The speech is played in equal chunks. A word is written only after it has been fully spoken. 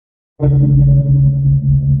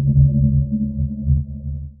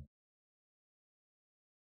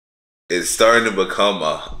It's starting to become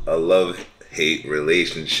a love-hate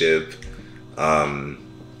relationship. Okay,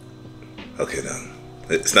 no,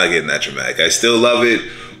 it's not getting that dramatic. I still love it,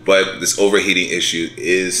 but this overheating issue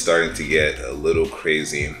is starting to get a little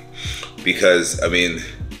crazy because, I mean,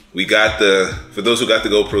 we got for those who got the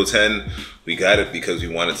GoPro 10, we got it because we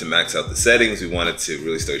wanted to max out the settings. We wanted to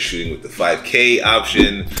really start shooting with the 5K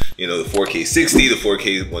option, you know, the 4K 60, the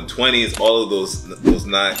 4K 120s, all of those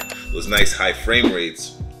nice high frame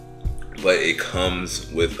rates. But it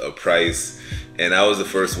comes with a price, and I was the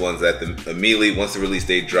first ones that immediately, once the release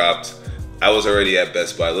date dropped, I was already at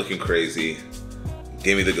Best Buy looking crazy.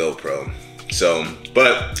 Give me the GoPro. So,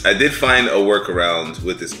 but I did find a workaround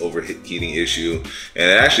with this overheating issue,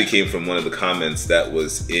 and it actually came from one of the comments that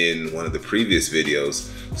was in one of the previous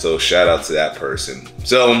videos. So shout out to that person.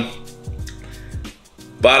 So,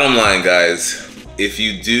 bottom line, guys, if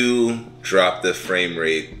you do drop the frame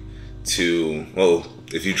rate to, well,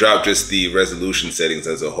 if you drop just the resolution settings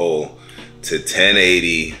as a whole to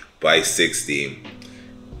 1080 by 60,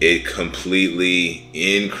 it completely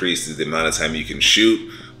increases the amount of time you can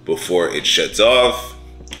shoot before it shuts off.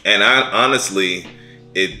 And honestly,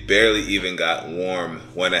 it barely even got warm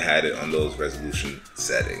when I had it on those resolution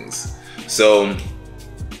settings. So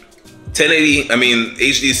 1080, I mean,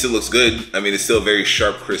 HD still looks good. I mean, it's still a very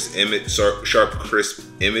sharp, crisp image,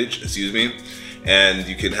 excuse me. And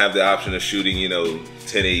you can have the option of shooting, you know,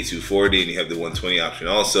 1080 240, and you have the 120 option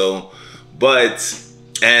also. But,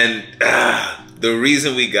 the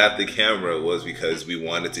reason we got the camera was because we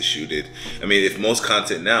wanted to shoot it. I mean, if most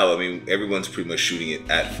content now, I mean, everyone's pretty much shooting it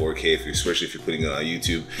at 4K, especially if you're putting it on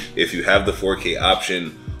YouTube. If you have the 4K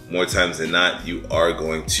option, more times than not, you are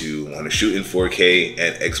going to want to shoot in 4K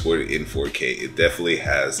and export it in 4K. It definitely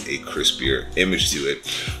has a crispier image to it.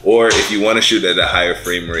 Or if you want to shoot at a higher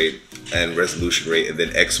frame rate and resolution rate and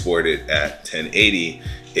then export it at 1080,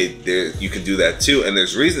 you can do that too, and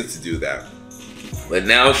there's reasons to do that. But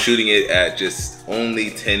now shooting it at just only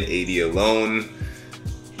 1080 alone,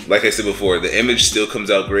 like I said before, the image still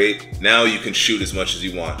comes out great. Now you can shoot as much as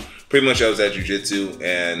you want. Pretty much I was at jiu-jitsu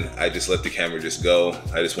and I just let the camera just go.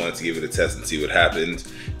 I just wanted to give it a test and see what happened.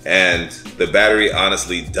 And the battery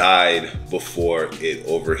honestly died before it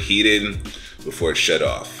overheated, before it shut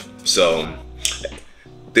off. So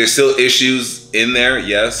there's still issues in there,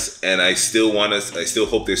 yes, and I still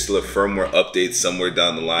hope there's still a firmware update somewhere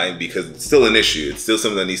down the line, because it's still an issue. It's still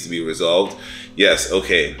something that needs to be resolved. Yes,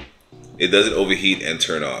 okay, it doesn't overheat and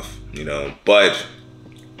turn off, you know, but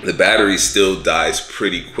the battery still dies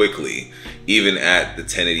pretty quickly, even at the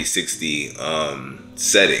 1080-60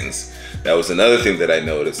 settings. That was another thing that I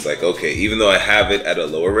noticed, like, okay, even though I have it at a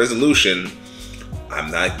lower resolution, I'm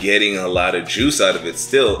not getting a lot of juice out of it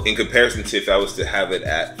still, in comparison to if I was to have it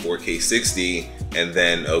at 4K 60 and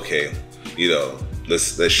then, okay, you know,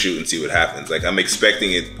 let's shoot and see what happens. Like, I'm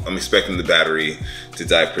expecting the battery to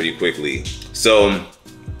die pretty quickly. So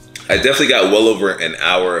I definitely got well over an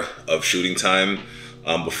hour of shooting time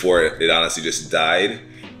before it honestly just died.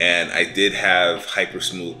 And I did have hyper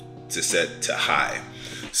smooth to set to high.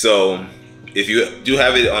 So if you do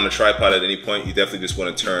have it on a tripod at any point, you definitely just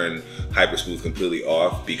want to turn hyper smooth completely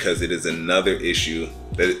off, because it is another issue,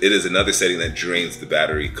 that it is another setting that drains the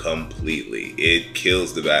battery completely. It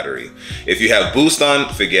kills the battery. If you have boost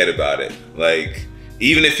on, forget about it. Like,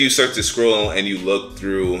 even if you start to scroll and you look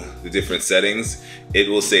through the different settings, it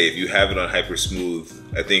will say, if you have it on hyper smooth,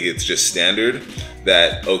 I think it's just standard,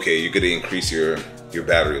 that okay, you're gonna increase your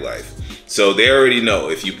battery life. So they already know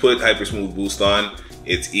if you put hyper smooth boost on,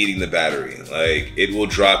 it's eating the battery. Like, it will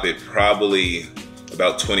drop it probably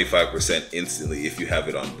about 25% instantly if you have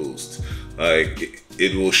it on boost. Like,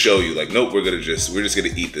 it will show you like, nope, we're just gonna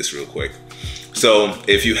eat this real quick. So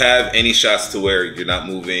if you have any shots to where you're not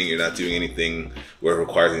moving, you're not doing anything where it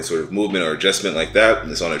requires any sort of movement or adjustment like that,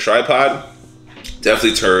 and it's on a tripod,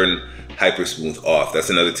 definitely turn hyper smooth off. That's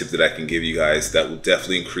another tip that I can give you guys that will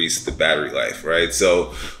definitely increase the battery life, right?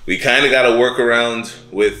 So we kind of got a workaround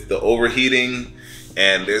with the overheating.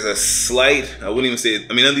 And there's a slight, I wouldn't even say,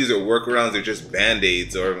 I mean, none of these are workarounds, they're just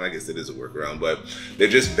band-aids, or I guess it is a workaround, but they're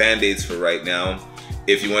just band-aids for right now.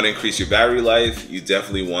 If you want to increase your battery life, you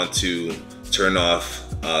definitely want to turn off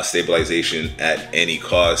stabilization at any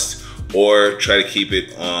cost, or try to keep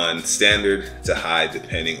it on standard to high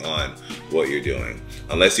depending on what you're doing.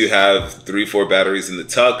 Unless you have 3-4 batteries in the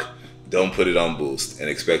tuck, don't put it on boost and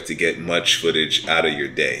expect to get much footage out of your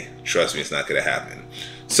day. Trust me, it's not gonna happen.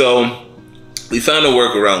 So, we found a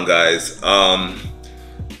workaround, guys. I'm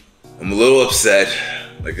a little upset.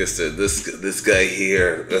 Like I said, this guy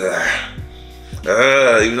here,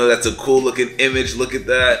 Even though that's a cool looking image, look at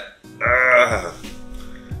that.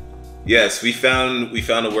 Yes, we found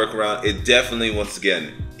a workaround. It definitely, once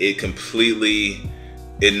again,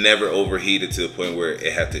 it never overheated to the point where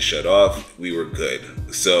it had to shut off. We were good.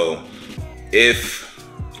 So if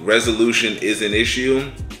resolution is an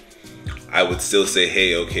issue, I would still say,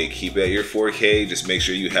 hey, okay, keep it at your 4K. Just make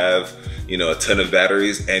sure you have, you know, a ton of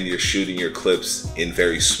batteries and you're shooting your clips in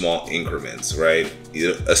very small increments, right?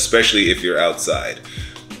 Especially if you're outside.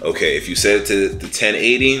 Okay, if you set it to the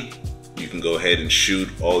 1080, you can go ahead and shoot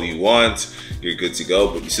all you want. You're good to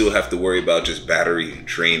go, but you still have to worry about just battery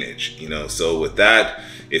drainage, you know? So with that,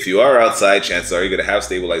 if you are outside, chances are you're gonna have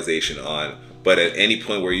stabilization on, but at any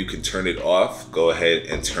point where you can turn it off, go ahead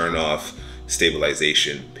and turn off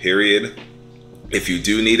stabilization, period. If you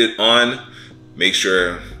do need it on, make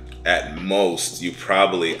sure at most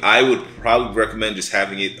I would probably recommend just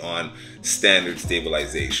having it on standard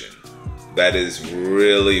stabilization. That is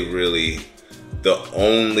really the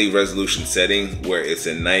only resolution setting where it's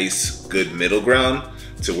a nice, good middle ground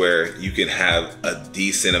to where you can have a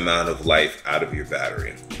decent amount of life out of your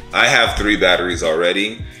battery. I have 3 batteries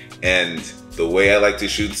already, and the way I like to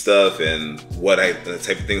shoot stuff and the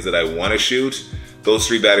type of things that I want to shoot, those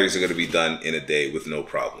 3 batteries are going to be done in a day with no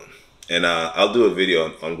problem. And I'll do a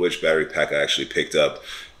video on which battery pack I actually picked up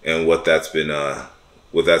and what that's been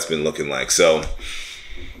looking like. So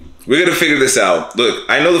we're gonna figure this out. Look,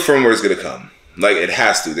 I know the firmware is gonna come, like it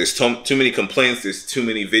has to. There's too many complaints. There's too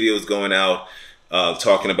many videos going out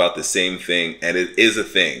talking about the same thing, and it is a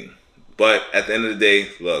thing. But at the end of the day,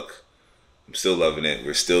 look, I'm still loving it.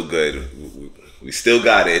 We're still good. We still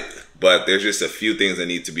got it, but there's just a few things that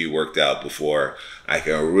need to be worked out before I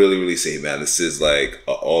can really say, man, this is like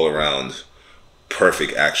an all-around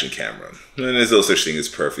perfect action camera. And there's no such thing as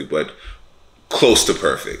perfect, but close to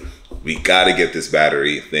perfect. We gotta get this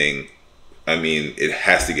battery thing. I mean, it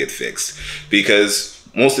has to get fixed, because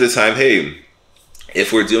most of the time, hey,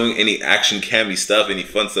 if we're doing any action cammy stuff, any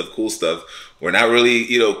fun stuff, cool stuff, we're not really,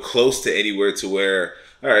 you know, close to anywhere to where,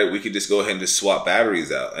 all right, we could just go ahead and just swap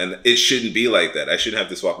batteries out. And it shouldn't be like that. I shouldn't have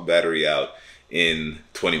to swap a battery out in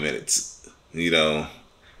 20 minutes, you know?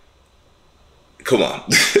 Come on. All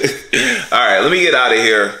right, let me get out of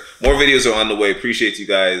here. More videos are on the way. Appreciate you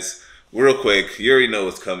guys. Real quick, you already know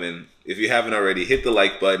what's coming. If you haven't already, hit the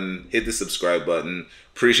like button, hit the subscribe button.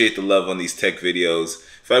 Appreciate the love on these tech videos.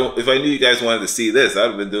 If I knew you guys wanted to see this, I'd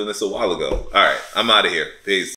have been doing this a while ago. All right, I'm out of here. Peace.